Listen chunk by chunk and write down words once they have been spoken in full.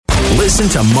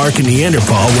Listen to Mark and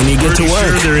Neanderpaul when you get to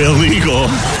work. Sure they're illegal.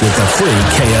 With the free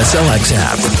KSLX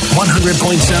app.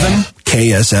 100.7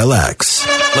 KSLX.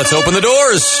 Let's open the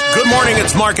doors. Good morning.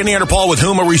 It's Mark and Neanderpaul. With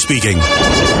whom are we speaking?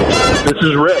 This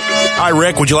is Rick. Hi,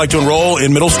 Rick. Would you like to enroll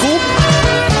in middle school?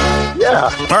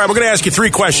 Yeah. All right, we're going to ask you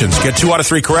 3 questions. Get 2 out of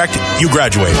 3 correct, you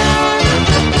graduate.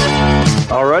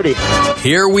 Alrighty.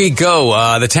 Here we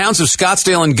go. The towns of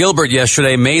Scottsdale and Gilbert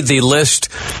yesterday made the list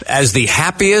as the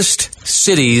happiest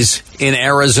cities in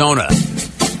Arizona.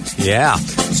 Yeah.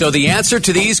 So the answer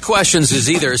to these questions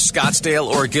is either Scottsdale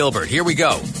or Gilbert. Here we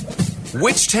go.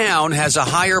 Which town has a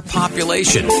higher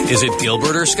population? Is it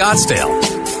Gilbert or Scottsdale?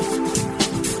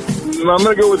 I'm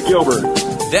going to go with Gilbert.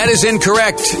 That is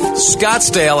incorrect.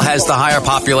 Scottsdale has the higher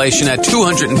population at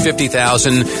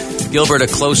 250,000. Gilbert a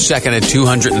close second at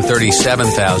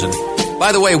 237,000.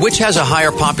 By the way, which has a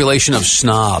higher population of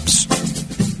snobs?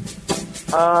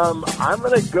 I'm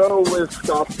going to go with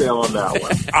Scottsdale on that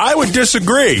one. I would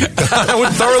disagree. I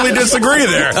would thoroughly disagree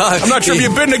there. I'm not sure if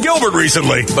you've been to Gilbert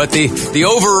recently. But the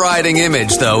overriding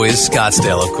image, though, is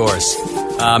Scottsdale, of course.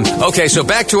 Okay, so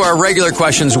back to our regular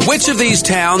questions. Which of these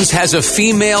towns has a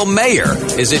female mayor?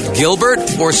 Is it Gilbert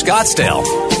or Scottsdale?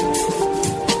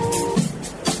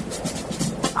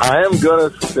 I am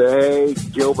going to say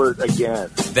Gilbert again.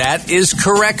 That is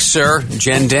correct, sir.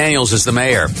 Jen Daniels is the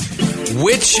mayor.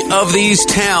 Which of these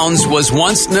towns was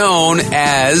once known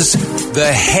as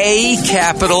the hay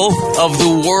capital of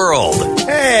the world?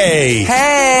 Hey!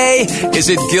 Hey! Is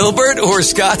it Gilbert or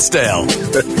Scottsdale?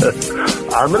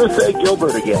 I'm going to say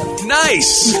Gilbert again.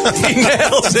 Nice! He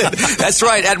nails it. That's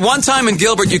right. At one time in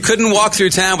Gilbert, you couldn't walk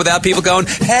through town without people going,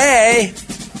 hey!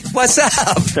 What's up?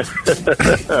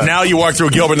 Now you walk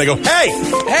through Gilbert and they go, hey!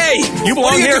 Hey! You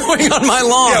belong here? What are you doing on my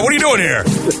lawn? Yeah, what are you doing here?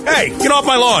 Hey, get off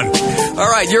my lawn. All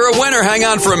right, you're a winner. Hang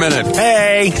on for a minute.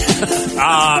 Hey.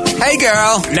 Hey,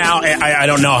 girl. Now, I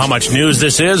don't know how much news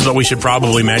this is, but we should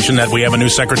probably mention that we have a new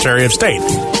Secretary of State.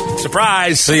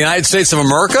 Surprise. The United States of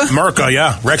America? America,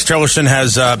 yeah. Rex Tillerson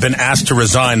has been asked to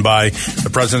resign by the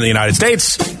President of the United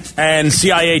States. And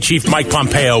CIA Chief Mike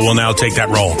Pompeo will now take that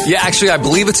role. Yeah, actually, I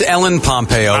believe it's Ellen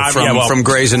Pompeo from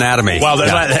Grey's Anatomy. Well,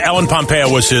 Ellen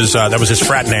Pompeo was his that was his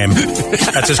frat name.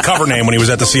 That's his cover name when he was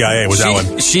at the CIA. Was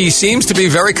Ellen? She seems to be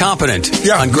very competent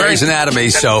on Grey's Anatomy.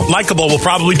 So likable, will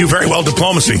probably do very well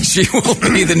diplomacy. She will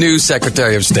be the new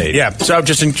Secretary of State. Yeah. So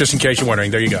just in case you're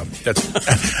wondering, there you go.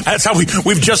 That's how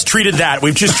we've just treated that.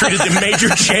 We've just treated the major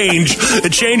change, the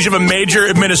change of a major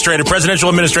presidential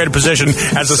administrative position,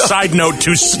 as a side note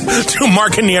to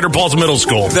Mark and Neanderpaul's middle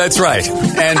school. That's right.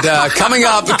 And coming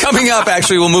up,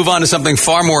 actually, we'll move on to something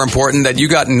far more important that you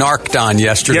got narked on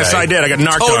yesterday. Yes, I did. I got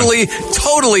narked on.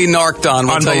 Totally narked on.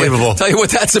 We'll Unbelievable. Tell you what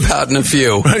that's about in a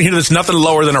few. There's nothing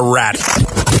lower than a rat.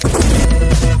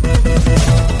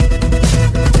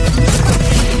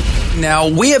 Now,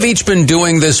 we have each been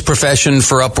doing this profession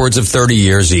for upwards of 30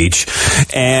 years each.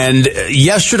 And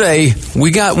yesterday,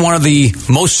 we got one of the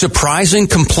most surprising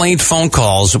complaint phone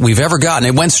calls we've ever gotten.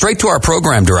 It went straight to our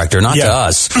program director, not to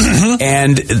us.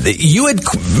 And you had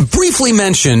briefly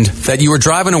mentioned that you were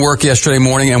driving to work yesterday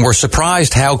morning and were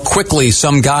surprised how quickly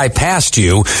some guy passed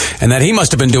you, and that he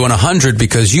must have been doing 100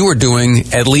 because you were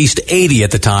doing at least 80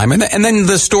 at the time. And then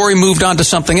the story moved on to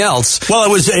something else. Well,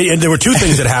 there were 2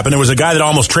 things that happened. There was a guy that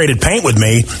almost traded paint with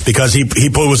me because he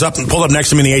pulled up next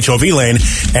to me in the HOV lane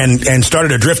and started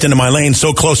to drift into my lane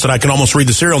so close that I can almost read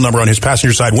the serial number on his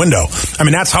passenger side window. I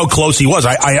mean, that's how close he was.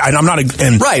 I'm not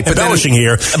embellishing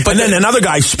here. But then another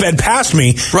guy sped past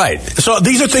me. Right. So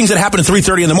these are things that happen at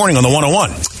 3:30 in the morning on the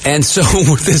 101. And so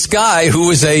this guy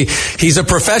he's a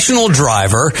professional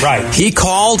driver. Right. He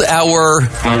called our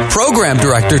program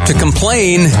director to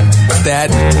complain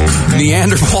that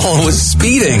Neanderpaul was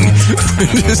speeding.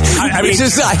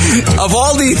 Of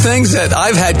all the things that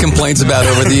I've had complaints about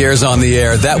over the years on the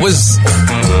air, that was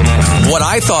what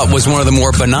I thought was one of the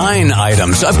more benign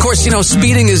items. Of course,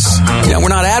 speeding is, we're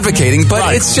not advocating,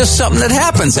 but it's just something that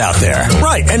happens out there.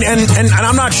 Right. And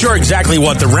I'm not sure exactly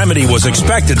what the remedy was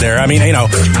expected there. I mean,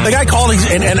 the guy called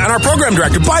and our program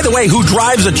director, by the way, who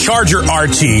drives a Charger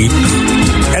RT.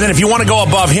 And then if you want to go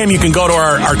above him, you can go to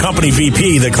our company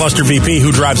VP, the cluster VP,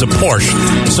 who drives a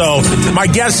Porsche. So my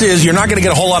guess is you're not going to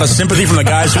get a whole lot of sympathy from the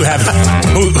guys who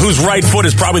whose right foot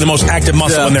is probably the most active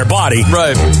muscle in their body.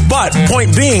 Right. But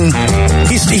point being,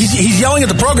 he's yelling at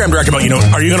the program director about,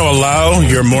 are you going to allow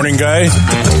your morning guy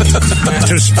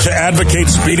to advocate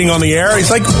speeding on the air?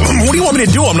 He's like, what do you want me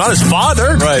to do? I'm not his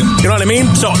father. Right. You know what I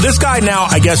mean? So this guy now,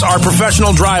 I guess, our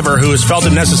professional driver who has felt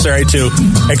it necessary to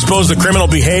expose the criminal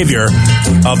behavior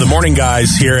of the morning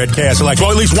guys here at KSLX. Well,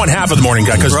 at least one half of the morning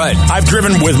guy, because I've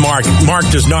driven with Mark. Mark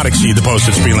does not exceed the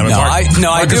posted speed limit. I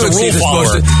do exceed the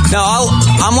posted. Now,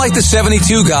 I'm like the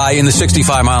 72 guy in the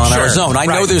 65 mile an hour zone. I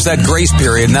know there's that grace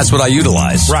period, and that's what I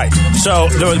utilize. Right. So,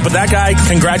 but that guy,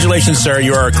 congratulations, sir.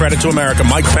 You are a credit to America.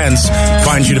 Mike Pence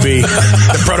finds you to be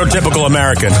the prototypical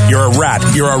American. You're a rat.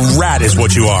 You're a rat is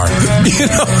what you are.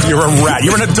 You're a rat.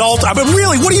 You're an adult. I mean,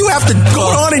 really, what do you have to go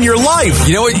on in your life?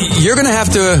 You know what? You're going to have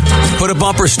to put a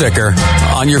bumper sticker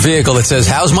on your vehicle that says,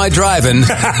 "How's my driving?"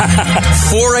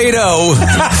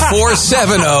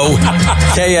 480-470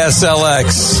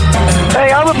 KSLX.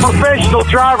 Hey, I'm a professional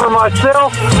driver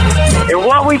myself, and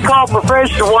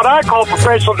what I call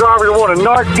professional drivers want to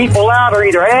narc people out or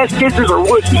either ass kissers or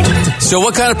wussies. So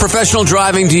what kind of professional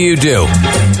driving do you do?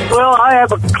 Well, I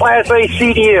have a Class A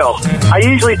CDL. I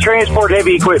usually transport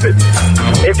heavy equipment.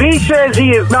 If he says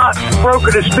he has not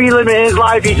broken the speed limit in his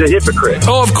life, he's a hypocrite.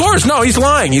 Oh, of course. No, he's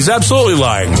lying. He's absolutely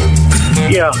lying.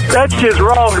 Yeah, that's just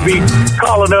wrong to be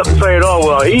calling up and saying, oh,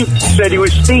 well, he said he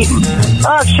was speeding.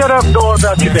 Shut up and go on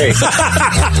about your day.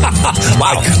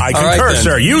 Wow. I concur,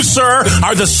 sir. You, sir,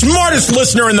 are the smartest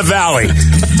listener in the Valley.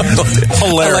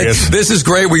 Hilarious. This is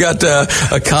great. We got a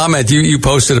comment. You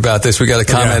posted about this. We got a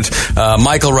comment. Yeah.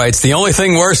 Michael writes, the only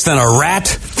thing worse than a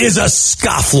rat is a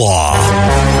scofflaw.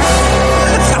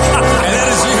 And that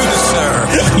is you, sir.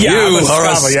 Yeah, you are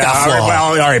a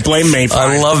scofflaw. All right, blame me.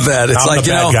 I love that. It's I'm like,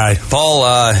 the bad guy.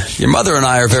 Paul, your mother and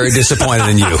I are very disappointed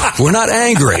in you. We're not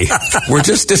angry. We're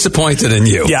just disappointed in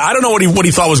you. Yeah, I don't know what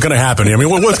he thought was going to happen. I mean,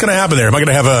 what's going to happen there? Am I going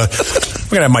to have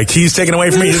my keys taken away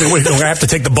from me? I'm going to have to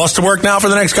take the bus to work now for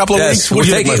the next couple of weeks?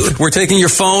 We're taking your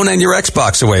phone and your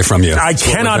Xbox away from you. I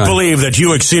cannot believe that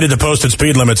you exceeded the posted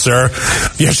speed limit, sir.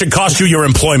 It should cost you your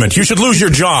employment. You should lose your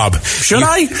job. Should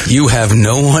I? You have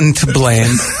no one to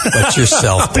blame but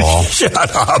yourself, Paul. Shut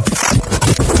up.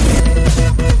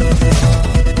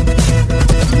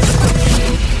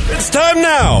 It's time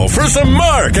now for some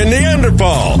Mark and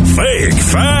Neanderpaul fake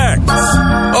facts.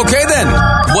 Okay, then.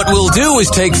 What we'll do is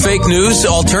take fake news,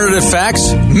 alternative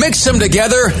facts, mix them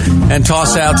together, and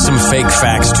toss out some fake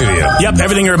facts to you. Yep,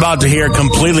 everything you're about to hear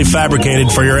completely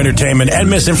fabricated for your entertainment and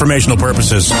misinformational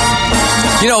purposes.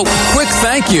 Quick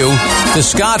thank you to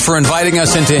Scott for inviting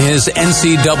us into his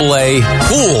NCAA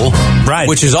pool, right?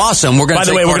 Which is awesome. We're going By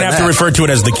the way, we're going to have to refer to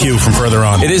it as the Q from further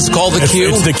on. It is called the Q.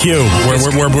 It's the Q.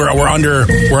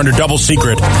 We're under double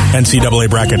secret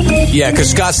NCAA bracket. Yeah, because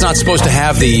Scott's not supposed to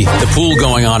have the pool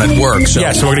going on at work. So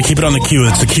yeah, so we're going to keep it on the Q.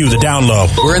 It's the Q, the down low.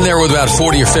 We're in there with about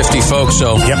 40 or 50 folks.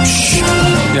 So yep.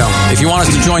 If you want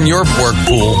us to join your work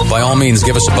pool, by all means,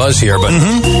 give us a buzz here. But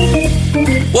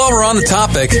while we're on the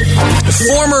topic,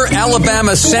 former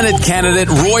Alabama Senate candidate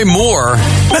Roy Moore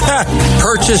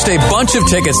purchased a bunch of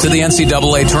tickets to the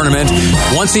NCAA tournament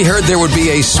once he heard there would be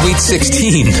a Sweet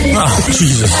 16. Oh,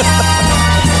 Jesus.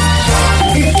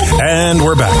 And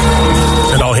we're back.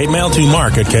 Send all hate mail to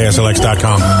Mark at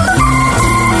KSLX.com.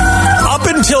 Up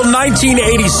until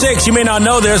 1986, you may not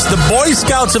know this, the Boy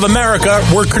Scouts of America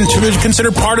were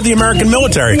considered part of the American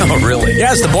military. Oh, really?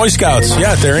 Yes, the Boy Scouts.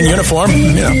 Yeah, they're in uniform.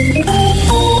 Yeah.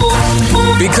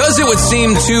 Because it would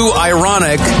seem too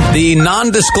ironic, the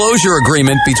non-disclosure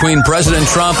agreement between President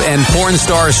Trump and porn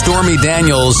star Stormy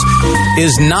Daniels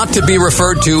is not to be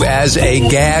referred to as a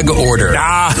gag order.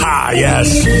 Ah,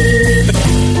 yes.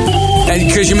 And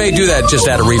because you may do that just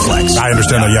out of reflex. I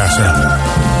understand that, yes. Yeah.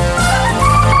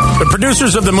 The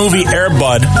producers of the movie Air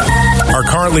Bud are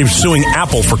currently suing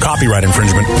Apple for copyright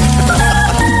infringement.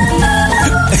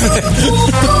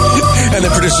 And the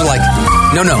producers are like,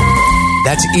 no,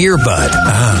 that's Earbud.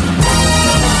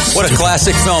 What a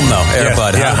classic film, though, Air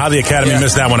Bud. Yeah, how the Academy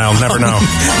missed that one, I'll never know.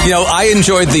 I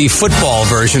enjoyed the football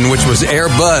version, which was Air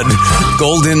Bud,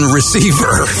 Golden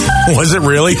Receiver. Was it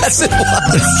really? Yes, it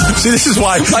was. See, this is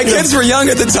why... My kids were young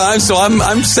at the time, so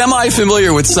I'm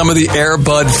semi-familiar with some of the Air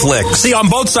Bud flicks. See, on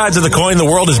both sides of the coin, the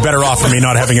world is better off for me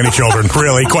not having any children,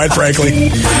 really, quite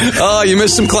frankly. Oh, you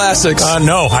missed some classics.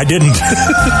 No, I didn't.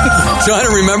 Trying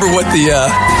to remember what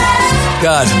the...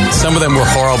 God, some of them were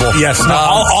horrible. Yes,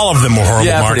 all of them were horrible,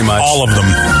 yeah, Mark. Pretty much. All of them.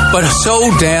 But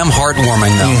so damn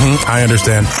heartwarming, though. Mm-hmm, I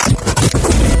understand.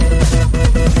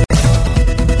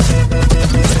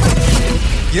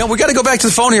 We got to go back to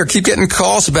the phone here. Keep getting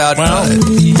calls about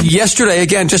yesterday.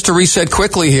 Again, just to reset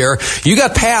quickly here, you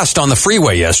got passed on the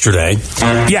freeway yesterday.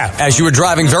 Yeah. As you were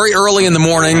driving very early in the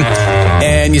morning,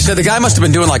 and you said the guy must have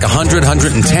been doing like 100,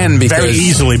 110 because... Very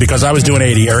easily, because I was doing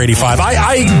 80 or 85.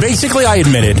 I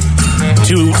admitted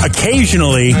to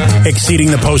occasionally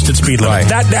exceeding the posted speed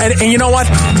limit. Right. And you know what?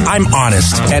 I'm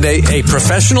honest. And a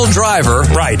professional driver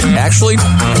actually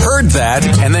heard that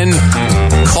and then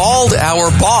called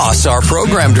our boss, our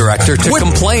program director, to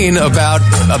complain about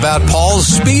Paul's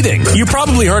speeding. You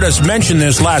probably heard us mention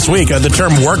this last week, the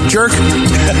term work jerk.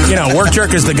 Work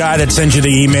jerk is the guy that sends you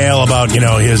the email about,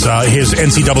 his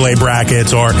NCAA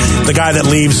brackets, or the guy that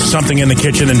leaves something in the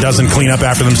kitchen and doesn't clean up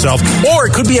after themselves. Or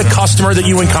it could be a customer that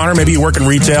you encounter. Maybe you work in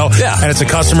retail, and it's a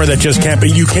customer that just can't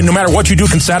be, no matter what you do,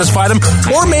 can satisfy them.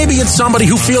 Or maybe it's somebody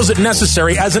who feels it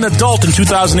necessary as an adult in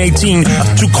 2018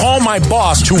 to call my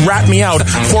boss to rat me out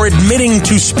for admitting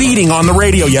to speeding on the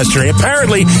radio yesterday.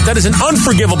 Apparently, that is an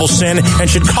unforgivable sin and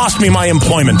should cost me my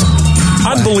employment.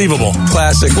 Unbelievable.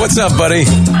 Classic. What's up, buddy?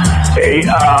 Hey,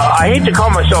 I hate to call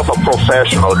myself a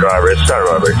professional driver. It's not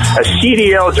right. A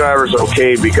CDL driver is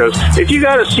okay, because if you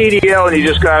got a CDL and you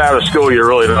just got out of school, you're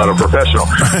really not a professional.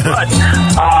 But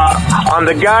on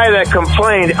the guy that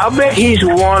complained, I bet he's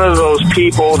one of those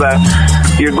people that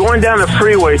you're going down the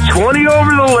freeway 20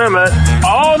 over the limit,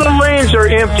 all the lanes are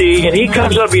empty, and he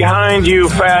comes up behind you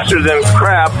faster than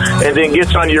crap and then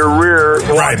gets on your rear,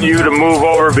 wanting you to move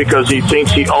over because he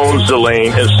thinks he owns the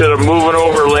lane instead of moving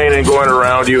over a lane and going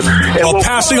around you. And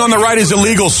passing on the right is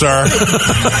illegal, sir.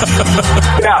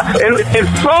 Yeah, and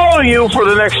follow you for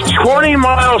the next 20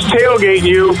 miles, tailgate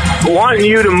you, wanting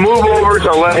you to move over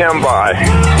to let him by.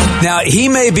 Now, he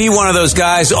may be one of those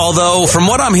guys, although from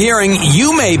what I'm hearing,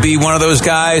 you may be one of those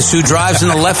guys who drives in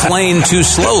the left lane too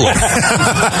slowly.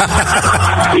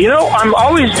 I'm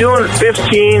always doing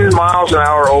 15 miles an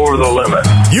hour over the limit.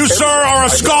 You, sir, are a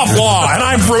scofflaw, and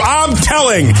I'm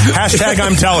telling. Hashtag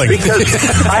I'm telling. Because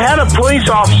I had a police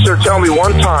officer tell me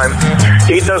one time,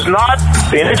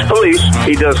 Phoenix Police,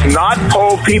 he does not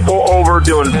pull people over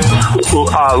doing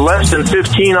less than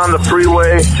 15 on the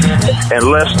freeway and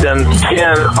less than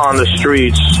 10 on the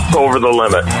streets over the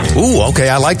limit. Ooh, okay,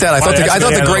 I like that. I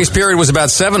thought the grace period was about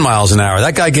 7 miles an hour.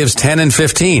 That guy gives 10 and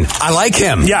 15. I like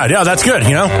him. Yeah, that's good,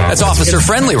 That's officer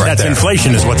friendly right there. That's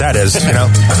inflation is what that is,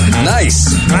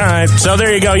 Nice. All right, so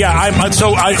there you go. Yeah,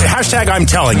 hashtag I'm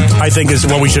telling, I think, is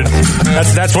what we should.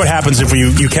 That's what happens if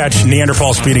you catch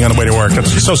Neanderpaul speeding on the way to work.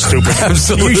 That's so stupid.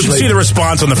 Absolutely. You should see the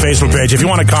response on the Facebook page. If you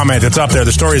want to comment, it's up there.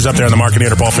 The story is up there on the Mark and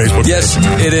Neanderpaul Facebook page. Yes,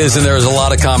 it is, and there is a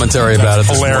lot of commentary about it.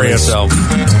 Hilarious. Morning,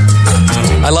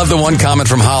 I love the one comment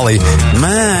from Holly.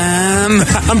 Mom,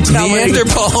 I'm telling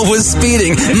Neanderpaul was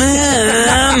speeding.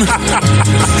 Mom.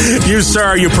 You,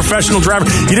 sir, you professional driver.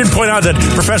 You didn't point out that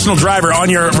professional driver on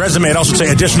your resume. It also say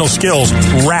additional skills.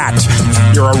 Rat.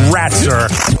 You're a rat, sir.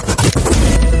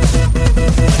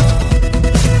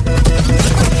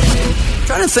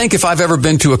 Trying to think if I've ever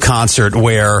been to a concert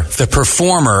where the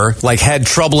performer had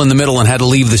trouble in the middle and had to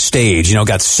leave the stage,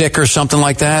 got sick or something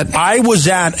like that. I was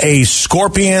at a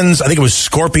Scorpions, I think it was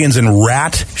Scorpions and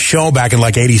Rat show back in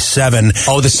 87.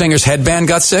 Oh, the singer's headband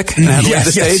got sick and had to leave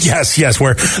the stage? Yes,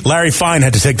 where Larry Fine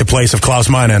had to take the place of Klaus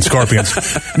Meine and Scorpions.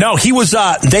 No, he was,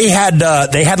 they had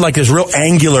this real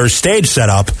angular stage set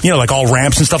up, all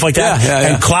ramps and stuff like that.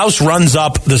 Yeah. And Klaus runs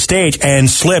up the stage and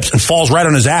slips and falls right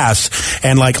on his ass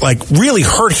and really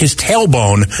hurt his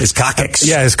tailbone. His coccyx.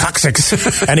 Yeah, his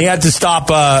coccyx. And he had to stop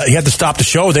the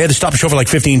show. They had to stop the show for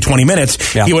 15, 20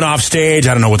 minutes. Yeah. He went off stage.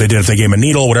 I don't know what they did, if they gave him a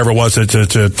needle, whatever it was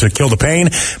to kill the pain.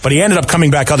 But he ended up coming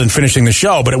back out and finishing the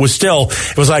show. But it was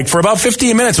for about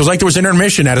 15 minutes, it was like there was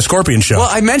intermission at a Scorpion show. Well,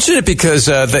 I mentioned it because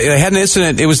they had an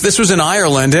incident. This was in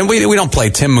Ireland, and we don't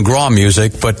play Tim McGraw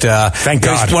music, but thank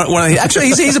God. Actually,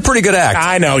 he's a pretty good act.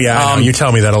 I know, yeah. You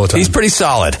tell me that all the time. He's pretty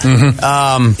solid.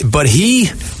 Mm-hmm. But he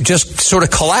just sort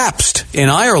of collapsed in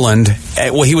Ireland.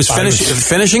 He was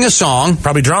finishing a song.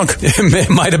 Probably drunk. It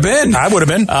might have been. I would have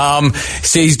been.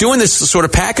 See, he's doing this sort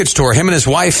of package tour, him and his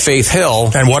wife, Faith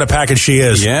Hill. And what a package she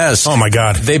is. Yes. Oh, my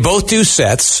God. They both do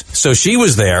sets, so she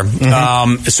was there.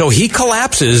 Mm-hmm. So he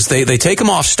collapses. They take him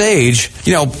off stage.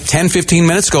 10, 15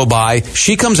 minutes go by.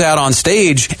 She comes out on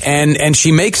stage, and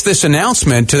she makes this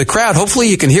announcement to the crowd. Hopefully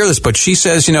you can hear this, but she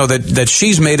says, that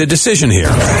she's made a decision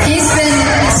here. He's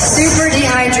been super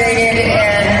dehydrated,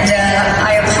 and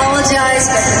I apologize,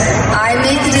 but I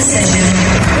made the decision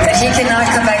that he cannot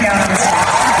come back out on stage.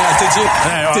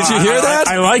 Did you hear that?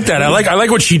 I like that. I like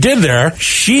what she did there.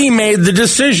 She made the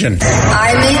decision.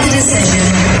 I made the decision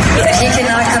that he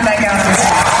cannot come back out on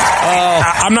stage.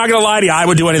 I'm not going to lie to you. I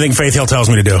would do anything Faith Hill tells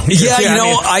me to do. Yeah,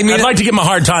 I mean, I'd like to give him a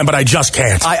hard time, but I just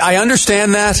can't. I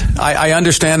understand that. I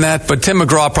understand that. But Tim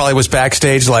McGraw probably was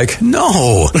backstage like,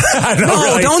 no,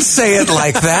 really. Don't say it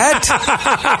like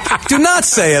that. Do not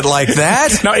say it like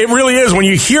that. No, it really is. When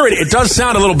you hear it, it does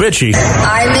sound a little bitchy.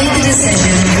 I made the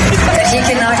decision that he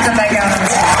cannot come back out on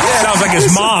stage. Yeah, sounds like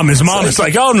his mom. His mom is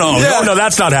like, oh, no,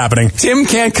 that's not happening. Tim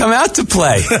can't come out to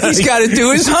play. He's got to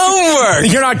do his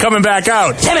homework. You're not coming back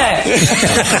out. Timmy!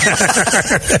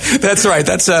 That's right.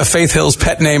 That's Faith Hill's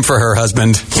pet name for her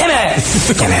husband. Timmy!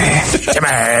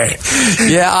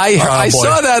 Yeah, I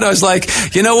saw that. I was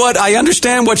like, you know what? I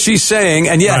understand what she's saying.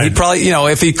 And yeah, he'd probably,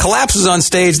 if he collapses on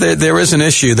stage, there is an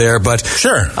issue there. But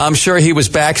sure, I'm sure he was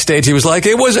backstage. He was like,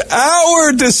 it was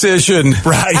our decision.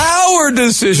 Right. Our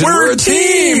decision. We're a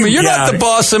team. You're not the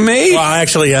boss of me. Well,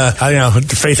 actually,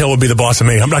 Faith Hill would be the boss of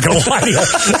me. I'm not going to lie to you.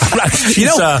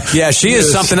 She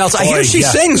is something else. I hear she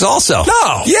sings also.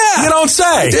 No. Yeah. You don't say.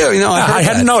 I do. I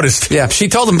hadn't noticed. Yeah. She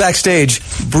told him backstage,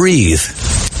 breathe.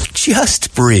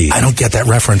 Just breathe. I don't get that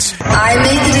reference. I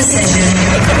made the decision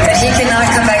that he cannot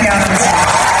come back out on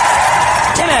stage.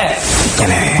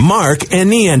 Mark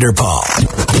and Neanderpaul.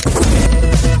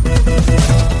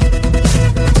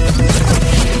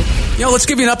 Let's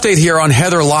give you an update here on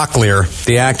Heather Locklear,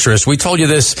 the actress. We told you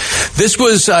this. This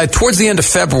was towards the end of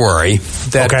February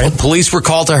that police were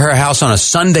called to her house on a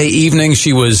Sunday evening.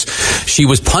 She was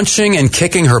punching and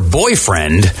kicking her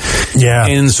boyfriend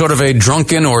in sort of a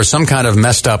drunken or some kind of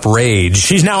messed up rage.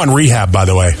 She's now in rehab, by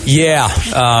the way. Yeah.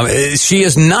 She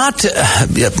is not,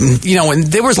 and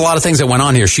there was a lot of things that went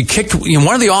on here. She kicked,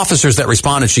 one of the officers that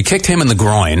responded, she kicked him in the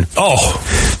groin. Oh.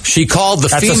 She called the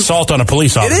That's assault on a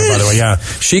police officer, by the way, yeah.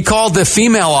 She called the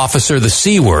female officer the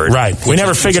C word. Right. We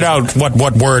never figured out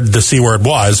what word the C word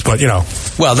was, but, well,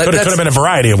 could have been a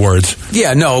variety of words.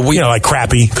 Yeah, no. Like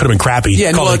crappy. Could have been crappy.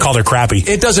 Yeah, they called her crappy.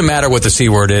 It doesn't matter what the C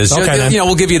word is. Okay, then.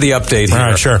 We'll give you the update here.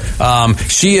 All right, sure.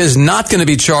 She is not going to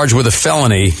be charged with a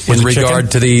felony in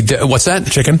regard to the... What's that?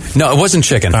 Chicken? No, it wasn't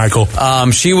chicken. All right, cool.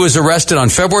 She was arrested on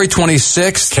February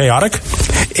 26th. Chaotic?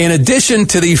 In addition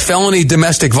to the felony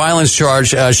domestic violence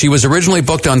charge, she was originally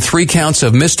booked on 3 counts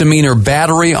of misdemeanor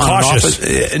battery on an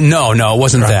office... No, it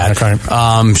wasn't that.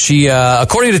 Okay. She,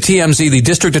 according to TMZ, the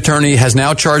district attorney has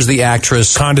now charged the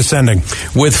actress... Condescending.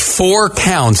 ...with 4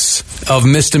 counts of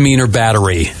misdemeanor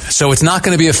battery. So it's not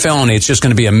going to be a felony. It's just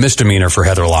going to be a misdemeanor for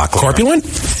Heather Locklear.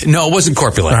 Corpulent? No, it wasn't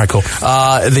corpulent. All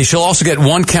right, cool. She'll also get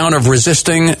 1 count of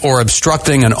resisting or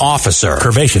obstructing an officer.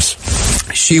 Curvaceous.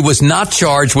 She was not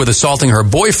charged with assaulting her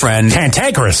boyfriend.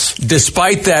 Cantankerous.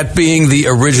 Despite that being the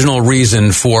original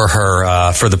reason for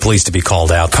her, for the police to be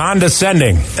called out.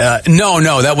 Condescending.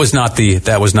 No, that was not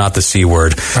the C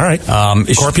word. All right.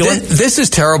 Corpulent? This is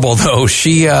terrible, though.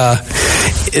 She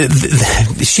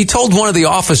told one of the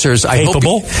officers,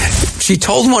 she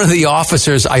told one of the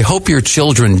officers, I hope your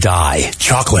children die.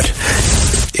 Chocolate.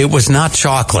 It was not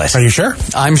chocolate. Are you sure?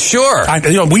 I'm sure.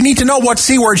 We need to know what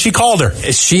C word she called her.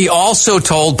 She also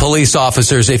told police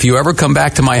officers, if you ever come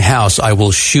back to my house, I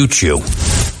will shoot you.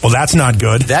 Well, that's not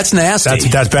good. That's nasty.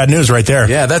 That's bad news right there.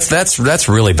 Yeah, that's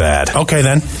really bad. Okay,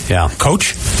 then. Yeah.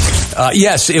 Coach?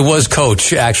 Yes, it was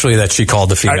Coach, actually, that she called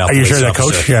the female Are you sure that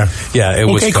officer. Coach? Yeah. Yeah, it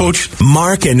was Coach.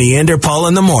 Mark and Neanderpaul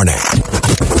in the morning.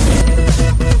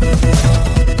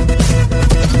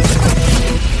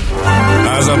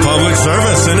 As a public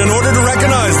service, and in order to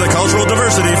recognize the cultural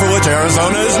diversity for which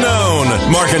Arizona is known,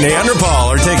 Mark and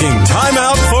Neanderpaul are taking time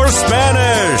out for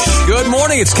Spanish. Good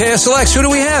morning, it's KSLX. Who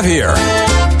do we have here?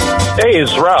 Hey,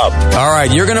 it's Rob. All right,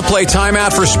 you're going to play Time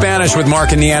Out for Spanish with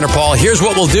Mark and Neanderpaul. Here's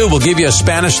what we'll do. We'll give you a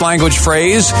Spanish language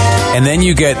phrase, and then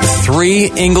you get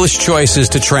 3 English choices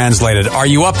to translate it. Are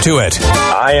you up to it?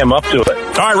 I am up to it.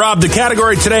 All right, Rob, the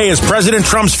category today is President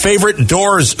Trump's favorite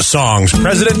Doors songs.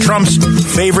 President Trump's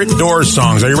favorite Doors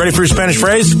songs. Are you ready for your Spanish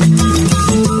phrase?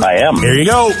 I am. Here you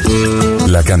go.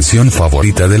 La canción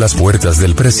favorita de las puertas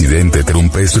del presidente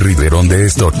Trump es Riderón de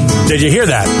Stock. Did you hear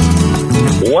that?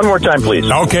 One more time, please.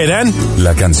 Okay, then.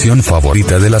 La canción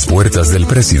favorita de las puertas del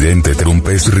presidente Trump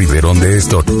es Riderón de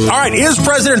Stock. All right, is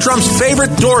President Trump's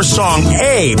favorite Doors song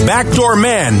A, Backdoor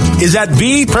Man? Is that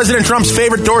B, President Trump's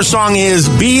favorite Doors song is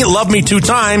B, Love Me 2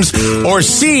 Times? Or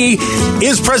C,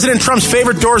 is President Trump's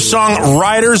favorite Doors song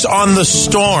Riders on the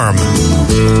Storm?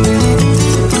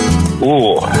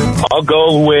 Ooh, I'll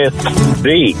go with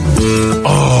B.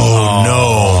 Oh,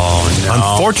 no.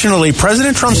 Unfortunately,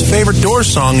 President Trump's favorite Doors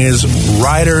song is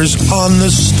Riders on the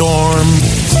Storm.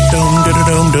 Dum, dum,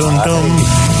 dum, dum, dum.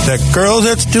 That girl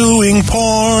that's doing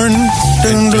porn.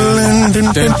 Dun, dun,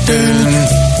 dun, dun, dun.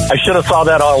 I should have thought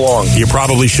that all along. You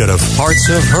probably should have. Parts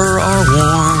of her are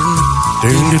warm.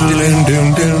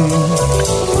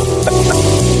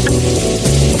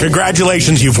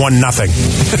 Congratulations, you've won nothing.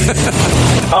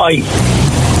 Hi.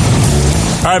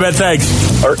 All right, man, thanks.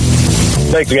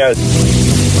 Thanks, guys.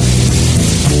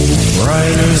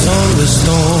 Riders on the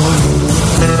storm.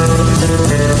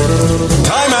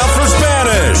 Timeout for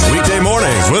Spanish. Weekday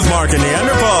mornings with Mark and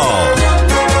Neanderpaul.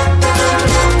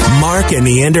 Mark and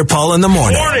Neanderpaul in the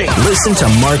morning. Listen to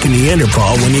Mark and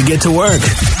Neanderpaul when you get to work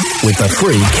with the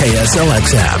free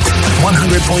KSLX app.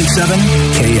 100.7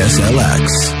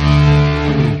 KSLX.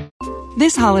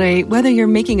 This holiday, whether you're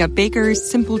making a Baker's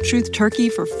Simple Truth turkey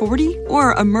for 40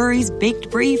 or a Murray's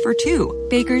Baked Brie for 2,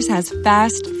 Baker's has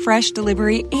fast, fresh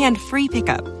delivery and free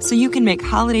pickup, so you can make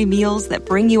holiday meals that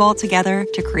bring you all together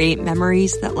to create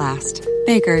memories that last.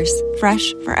 Baker's,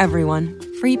 fresh for everyone.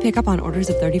 Free pickup on orders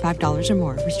of $35 or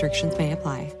more. Restrictions may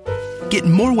apply. Get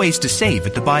more ways to save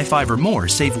at the Buy 5 or More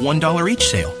Save $1 each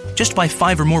sale. Just buy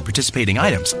 5 or more participating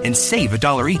items and save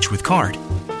 $1 each with card.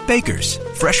 Baker's,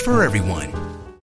 fresh for everyone.